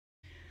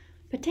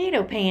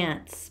Potato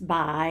Pants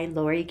by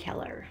Laurie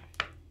Keller.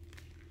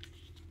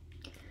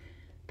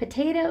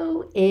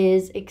 Potato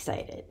is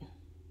excited.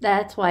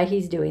 That's why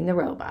he's doing the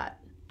robot.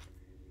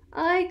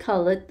 I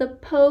call it the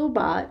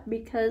Po-bot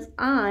because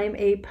I'm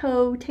a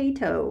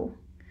potato.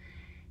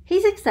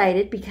 He's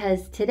excited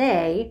because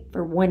today,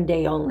 for one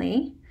day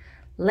only,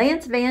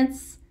 Lance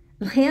Vance's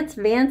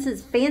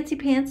Fancy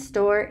Pants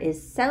store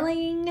is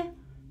selling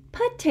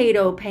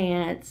potato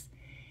pants.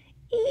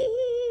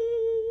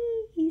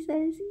 He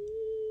says,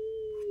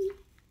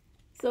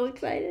 so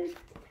excited.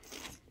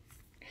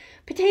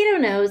 Potato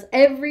knows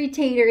every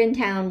tater in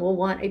town will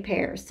want a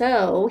pair,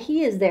 so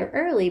he is there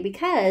early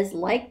because,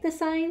 like the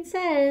sign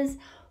says,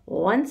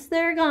 once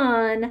they're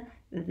gone,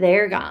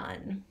 they're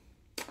gone.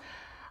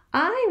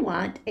 I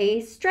want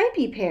a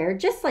stripy pair,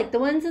 just like the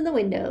ones in the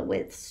window,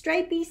 with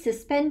stripy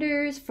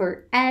suspenders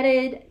for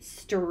added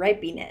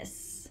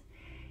stripiness.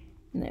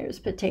 And there's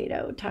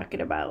Potato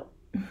talking about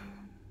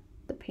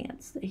the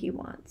pants that he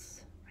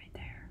wants right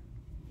there.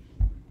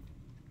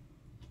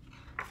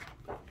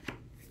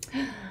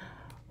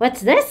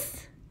 What's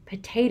this?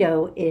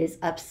 Potato is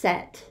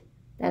upset.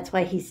 That's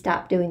why he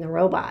stopped doing the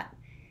robot.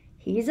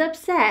 He's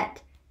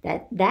upset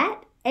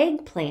that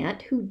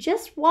eggplant who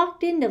just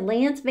walked into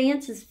Lance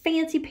Vance's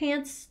Fancy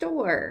Pants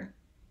store.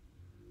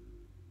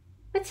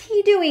 What's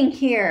he doing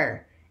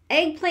here?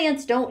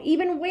 Eggplants don't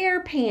even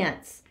wear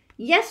pants.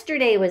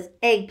 Yesterday was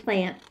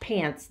Eggplant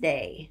Pants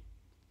Day.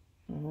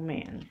 Oh,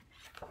 man.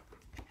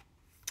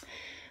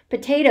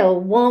 Potato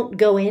won't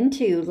go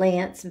into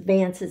Lance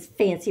Vance's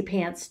Fancy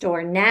Pants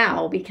store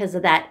now because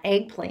of that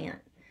eggplant.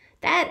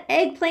 That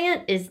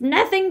eggplant is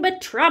nothing but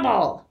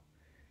trouble.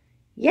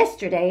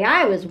 Yesterday,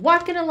 I was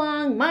walking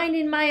along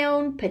minding my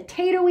own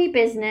potato-y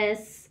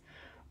business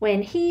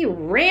when he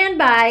ran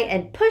by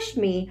and pushed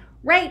me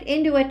right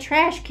into a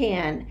trash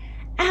can.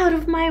 Out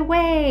of my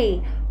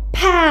way!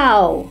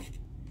 Pow!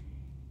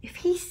 If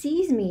he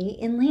sees me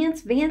in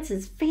Lance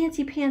Vance's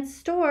Fancy Pants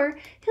store,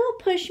 he'll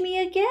push me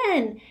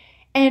again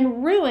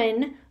and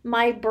ruin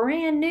my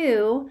brand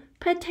new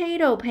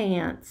potato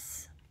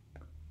pants.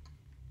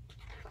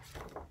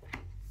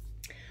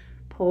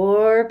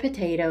 Poor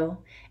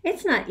Potato.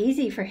 It's not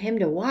easy for him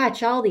to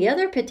watch all the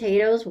other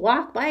potatoes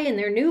walk by in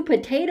their new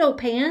potato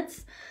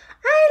pants.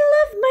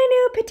 I love my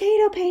new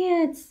potato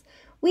pants.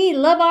 We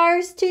love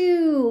ours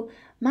too.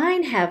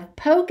 Mine have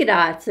polka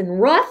dots and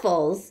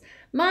ruffles.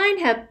 Mine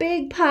have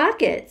big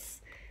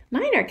pockets.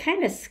 Mine are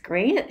kind of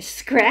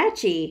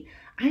scratchy.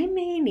 I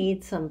may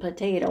need some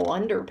potato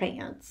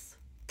underpants.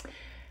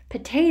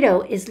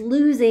 Potato is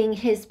losing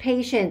his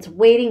patience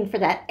waiting for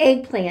that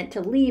eggplant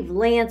to leave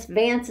Lance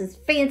Vance's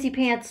Fancy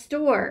Pants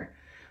store.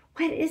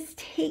 What is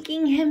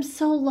taking him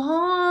so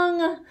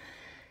long?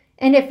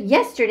 And if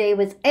yesterday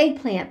was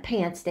Eggplant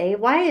Pants Day,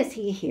 why is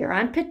he here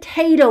on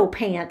Potato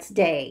Pants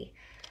Day?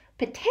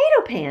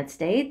 Potato Pants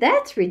Day?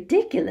 That's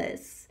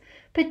ridiculous.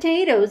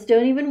 Potatoes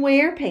don't even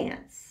wear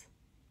pants.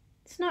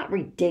 It's not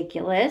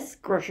ridiculous,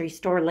 grocery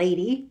store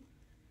lady.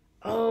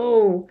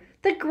 Oh,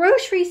 the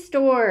grocery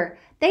store.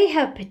 They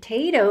have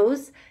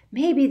potatoes.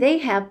 Maybe they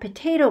have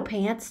potato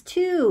pants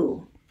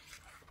too.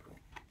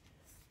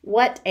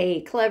 What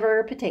a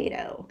clever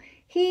potato.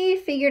 He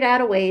figured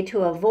out a way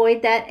to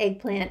avoid that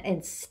eggplant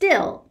and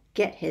still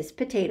get his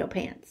potato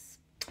pants.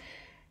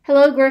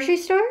 Hello, grocery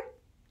store?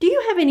 Do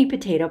you have any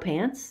potato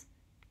pants?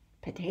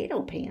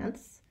 Potato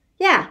pants?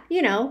 Yeah,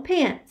 you know,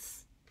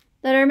 pants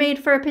that are made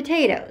for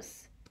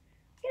potatoes.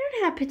 You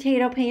don't have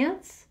potato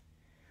pants.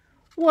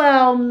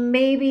 Well,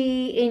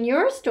 maybe in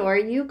your store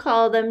you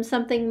call them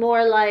something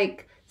more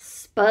like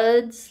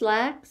spud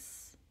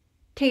slacks,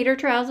 tater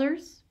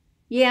trousers,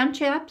 yam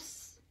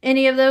chaps.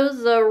 Any of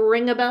those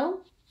ring a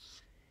bell?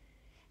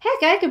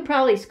 Heck, I could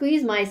probably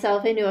squeeze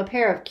myself into a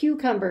pair of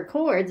cucumber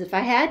cords if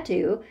I had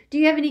to. Do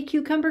you have any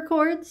cucumber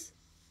cords?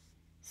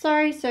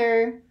 Sorry,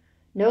 sir.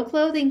 No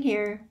clothing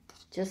here.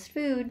 Just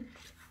food.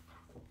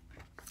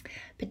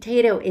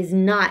 Potato is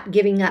not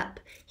giving up.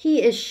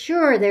 He is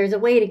sure there's a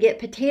way to get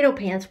potato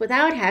pants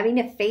without having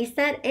to face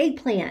that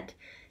eggplant.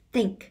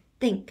 Think,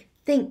 think,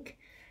 think.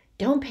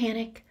 Don't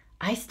panic.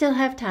 I still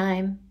have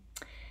time.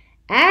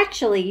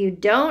 Actually, you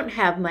don't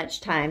have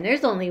much time.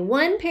 There's only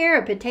one pair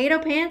of potato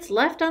pants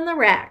left on the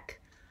rack.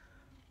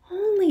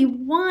 Only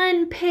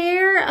one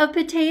pair of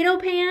potato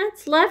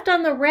pants left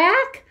on the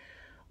rack?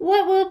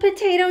 What will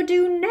Potato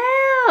do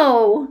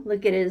now?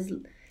 Look at his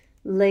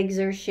legs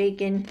are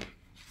shaking.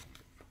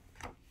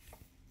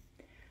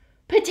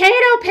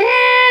 Potato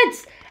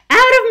pants! Out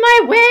of my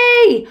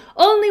way!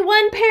 Only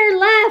one pair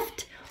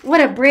left!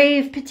 What a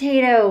brave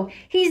Potato.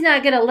 He's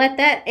not going to let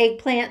that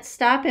eggplant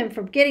stop him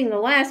from getting the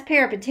last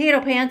pair of potato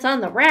pants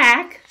on the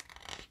rack.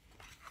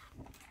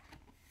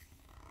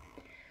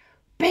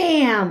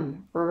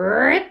 Bam!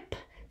 Rip!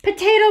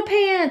 Potato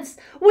pants!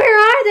 Where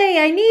are they?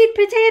 I need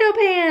potato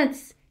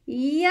pants!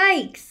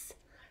 Yikes!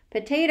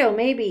 Potato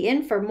may be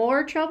in for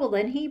more trouble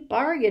than he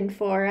bargained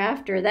for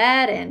after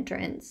that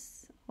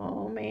entrance.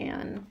 Oh,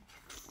 man.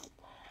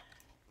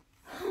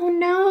 Oh,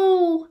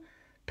 no.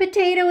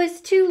 Potato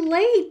is too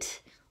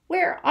late.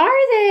 Where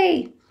are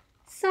they?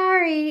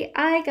 Sorry,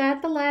 I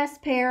got the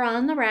last pair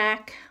on the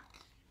rack.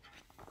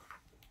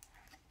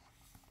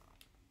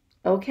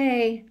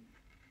 Okay.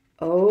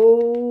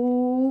 Okay.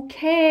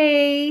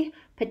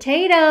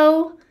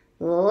 Potato,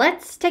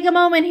 let's take a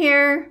moment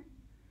here.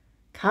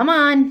 Come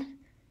on.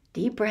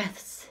 Deep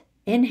breaths.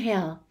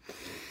 Inhale.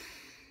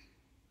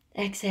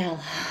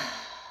 Exhale.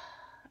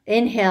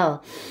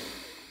 Inhale.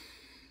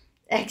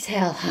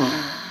 Exhale.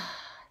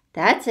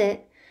 That's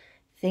it.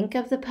 Think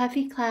of the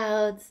puffy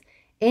clouds.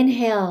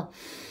 Inhale.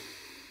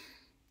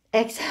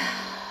 Exhale.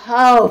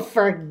 Oh,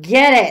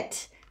 forget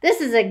it.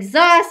 This is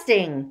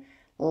exhausting.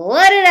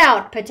 Let it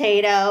out,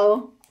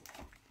 potato.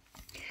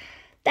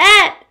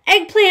 That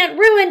eggplant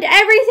ruined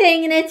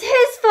everything, and it's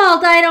his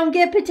fault I don't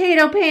get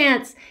potato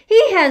pants.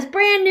 He has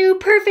brand new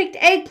perfect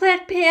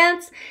eggplant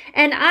pants,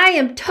 and I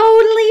am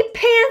totally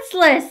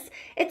pantsless.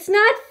 It's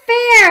not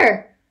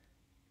fair.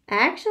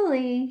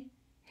 Actually,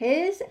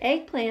 his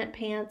eggplant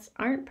pants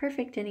aren't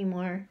perfect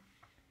anymore.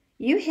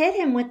 You hit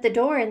him with the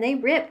door, and they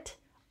ripped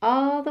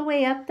all the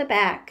way up the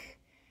back.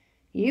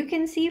 You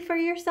can see for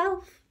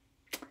yourself.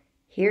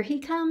 Here he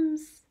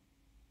comes.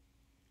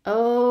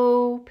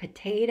 Oh,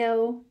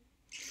 potato.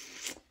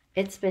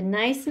 It's been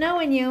nice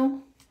knowing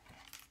you.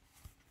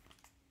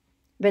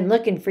 Been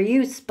looking for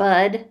you,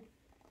 Spud.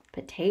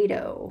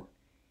 Potato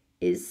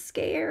is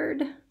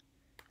scared.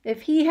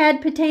 If he had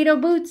potato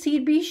boots,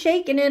 he'd be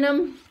shaking in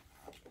them.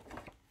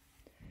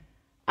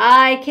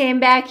 I came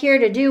back here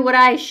to do what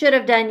I should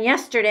have done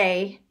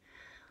yesterday.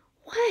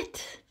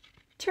 What?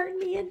 Turn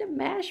me into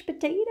mashed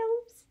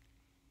potatoes?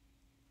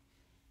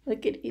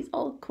 Look at, he's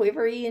all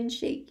quivery and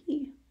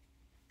shaky.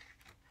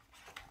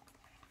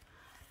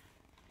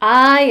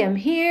 I am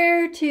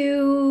here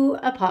to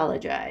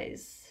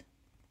apologize.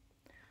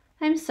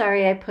 I'm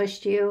sorry I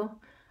pushed you.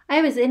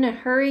 I was in a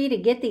hurry to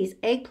get these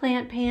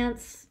eggplant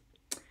pants.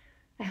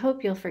 I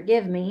hope you'll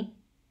forgive me.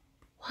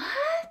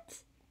 What?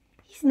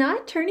 He's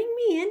not turning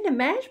me into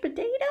mashed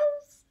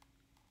potatoes?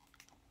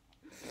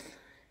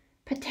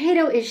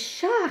 Potato is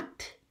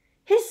shocked.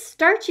 His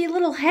starchy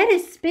little head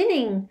is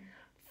spinning.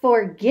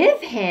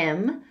 Forgive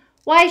him?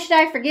 Why should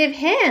I forgive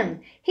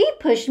him? He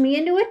pushed me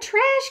into a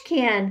trash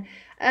can.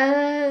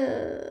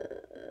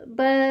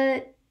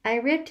 But I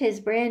ripped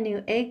his brand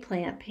new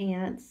eggplant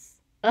pants.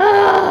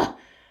 Ugh!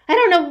 I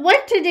don't know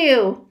what to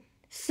do.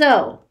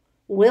 So,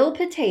 will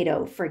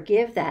Potato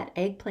forgive that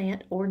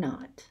eggplant or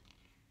not?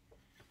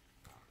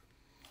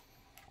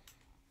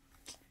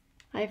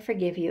 I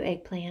forgive you,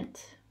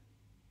 Eggplant.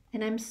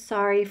 And I'm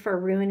sorry for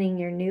ruining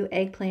your new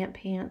eggplant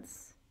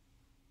pants.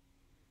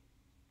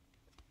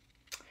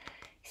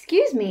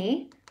 Excuse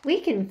me,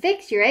 we can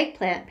fix your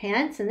eggplant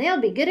pants and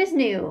they'll be good as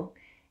new.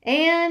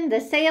 And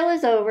the sale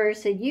is over,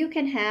 so you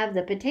can have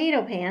the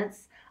potato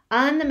pants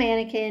on the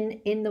mannequin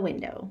in the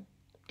window.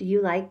 Do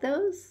you like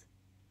those?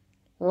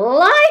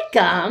 Like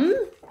them?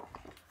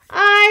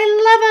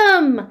 I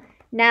love them!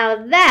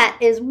 Now that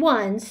is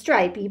one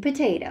stripy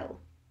potato.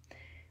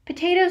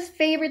 Potato's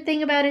favorite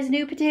thing about his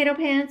new potato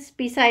pants,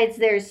 besides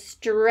their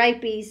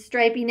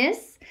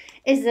stripiness,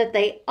 is that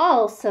they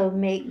also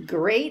make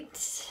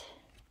great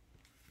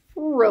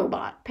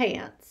robot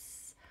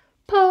pants.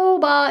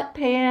 Pobot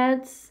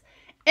pants.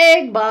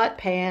 Eggbot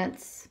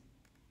pants.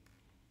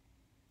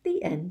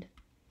 The end.